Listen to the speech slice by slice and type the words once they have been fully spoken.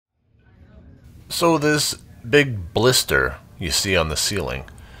So this big blister you see on the ceiling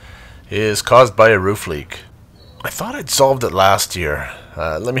is caused by a roof leak. I thought I'd solved it last year.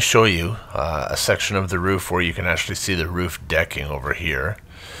 Let me show you a section of the roof where you can actually see the roof decking over here.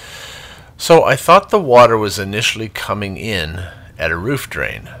 So I thought the water was initially coming in at a roof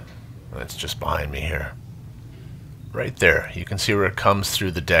drain. It's just behind me here. Right there, you can see where it comes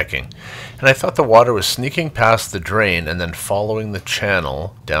through the decking. And I thought the water was sneaking past the drain and then following the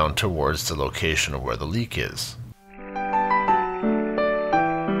channel down towards the location of where the leak is.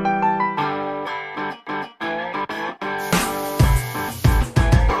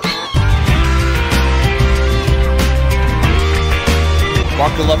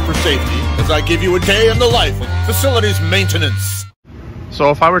 Buckle up for safety as I give you a day in the life of facilities maintenance. So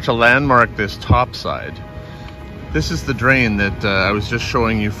if I were to landmark this top side, this is the drain that I was just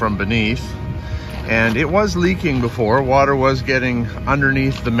showing you from beneath, and it was leaking before. Water was getting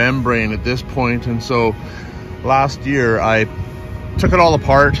underneath the membrane at this point, and so last year I took it all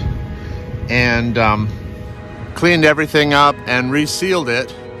apart and cleaned everything up and resealed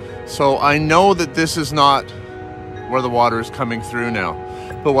it. So I know that this is not where the water is coming through now.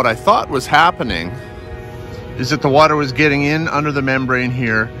 But what I thought was happening is that the water was getting in under the membrane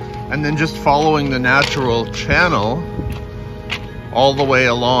here and then just following the natural channel all the way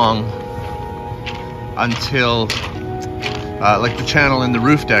along until like the channel in the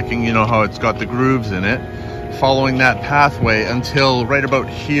roof decking, you know how it's got the grooves in it, following that pathway until right about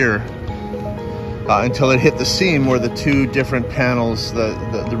here, until it hit the seam where the two different panels,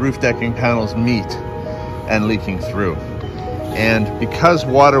 the roof decking panels meet and leaking through. And because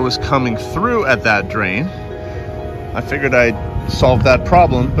water was coming through at that drain, I figured I'd solve that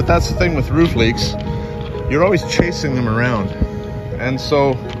problem. But that's the thing with roof leaks, you're always chasing them around. And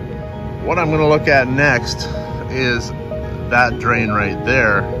so what I'm going to look at next is that drain right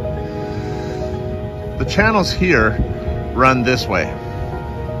there. The channels here run this way.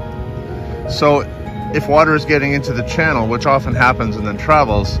 So if water is getting into the channel, which often happens and then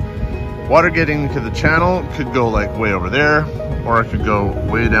travels, water getting into the channel could go like way over there, or it could go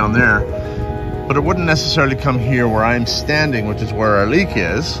way down there. But it wouldn't necessarily come here where I'm standing, which is where our leak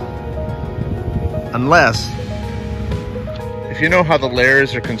is, unless, if you know how the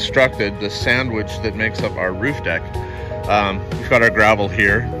layers are constructed, the sandwich that makes up our roof deck, we've got our gravel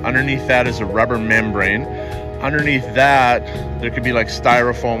here. Underneath that is a rubber membrane. Underneath that, there could be like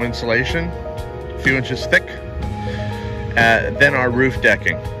styrofoam insulation, a few inches thick. Then our roof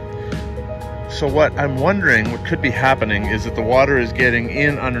decking. So what I'm wondering, what could be happening is that the water is getting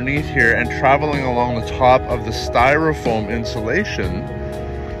in underneath here and traveling along the top of the styrofoam insulation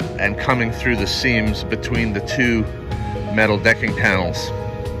and coming through the seams between the two metal decking panels.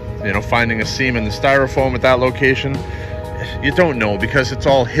 You know, finding a seam in the styrofoam at that location, you don't know because it's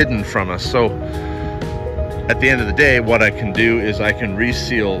all hidden from us. So at the end of the day, what I can do is I can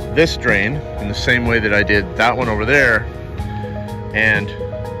reseal this drain in the same way that I did that one over there, and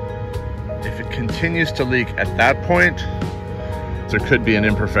if it continues to leak at that point, there could be an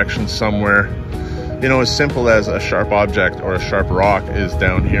imperfection somewhere. You know, as simple as a sharp object or a sharp rock is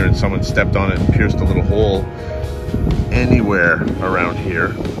down here and someone stepped on it and pierced a little hole anywhere around here.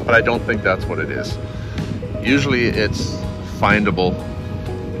 But I don't think that's what it is. Usually it's findable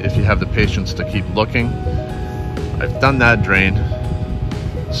if you have the patience to keep looking. I've done that drain,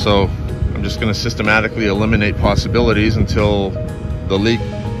 so I'm just going to systematically eliminate possibilities until the leak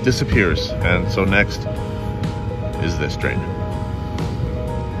disappears. And so next is this drain.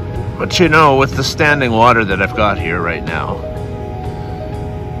 But you know, with the standing water that I've got here right now,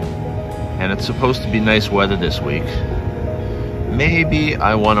 and it's supposed to be nice weather this week, maybe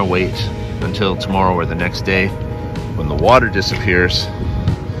I want to wait until tomorrow or the next day when the water disappears,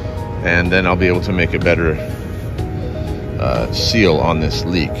 and then I'll be able to make a better seal on this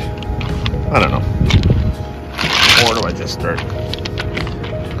leak. I don't know. Or do I just start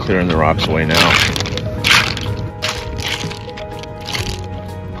clearing the rocks away now?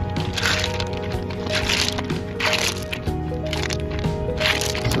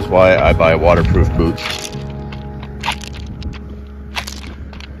 This is why I buy waterproof boots.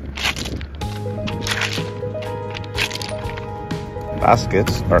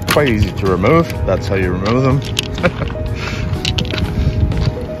 Baskets are quite easy to remove. That's how you remove them.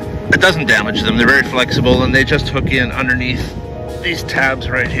 It doesn't damage them. They're very flexible and they just hook in underneath these tabs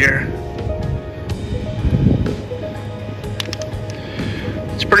right here.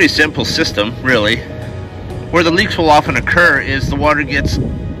 It's a pretty simple system, really. Where the leaks will often occur is the water gets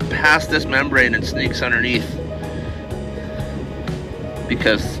past this membrane and sneaks underneath,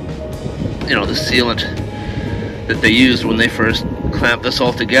 because, you know, the sealant that they used when they first clamped this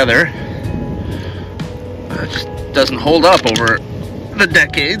all together It just doesn't hold up over the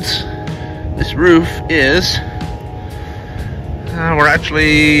decades. This roof is, we're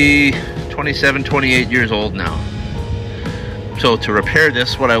actually 27, 28 years old now. So to repair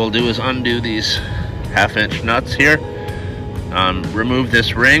this, what I will do is undo these 1/2-inch nuts here, remove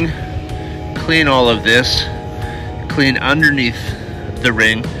this ring, clean all of this, clean underneath the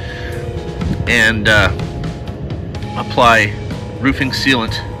ring, and apply roofing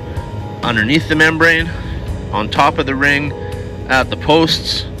sealant underneath the membrane, on top of the ring, at the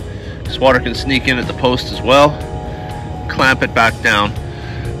posts. This water can sneak in at the post as well. Clamp it back down,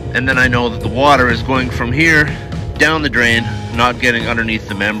 and then I know that the water is going from here down the drain, not getting underneath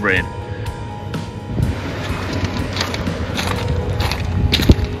the membrane.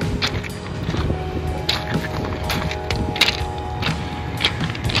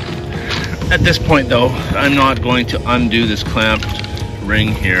 At this point though, I'm not going to undo this clamped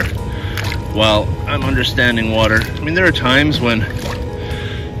ring here while I'm understanding water. I mean, there are times when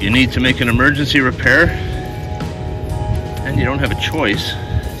you need to make an emergency repair and you don't have a choice.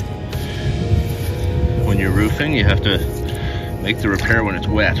 When you're roofing, you have to make the repair when it's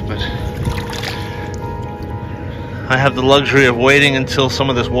wet, but I have the luxury of waiting until some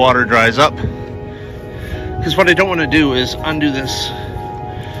of this water dries up, because what I don't want to do is undo this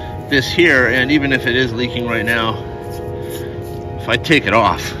here, and even if it is leaking right now, if I take it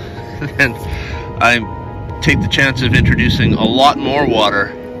off, then I take the chance of introducing a lot more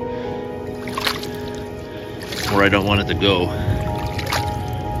water where I don't want it to go.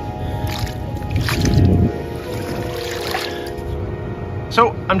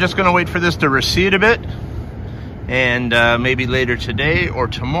 So I'm just going to wait for this to recede a bit, and maybe later today or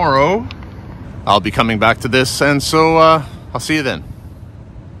tomorrow I'll be coming back to this, and so I'll see you then.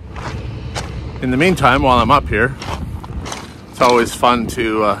 In the meantime, while I'm up here, it's always fun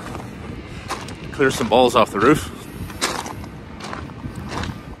to clear some balls off the roof.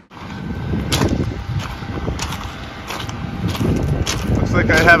 Looks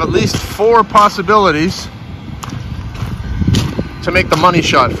like I have at least 4 possibilities to make the money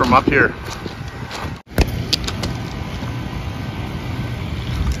shot from up here.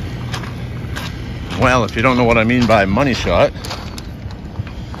 Well, if you don't know what I mean by money shot,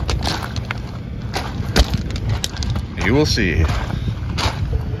 you will see.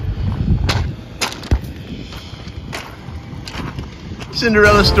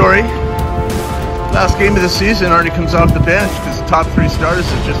 Cinderella story. Last game of the season, Arne comes off the bench because the top 3 starters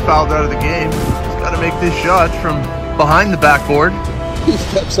have just fouled out of the game. He's got to make this shot from behind the backboard. He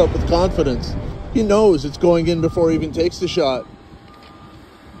steps up with confidence. He knows it's going in before he even takes the shot.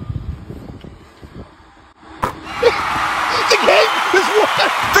 The game is won!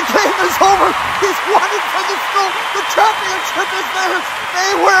 The game is over! He's won it for the school! The championship is theirs!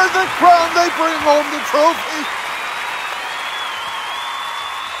 They wear the crown! They bring home the trophy!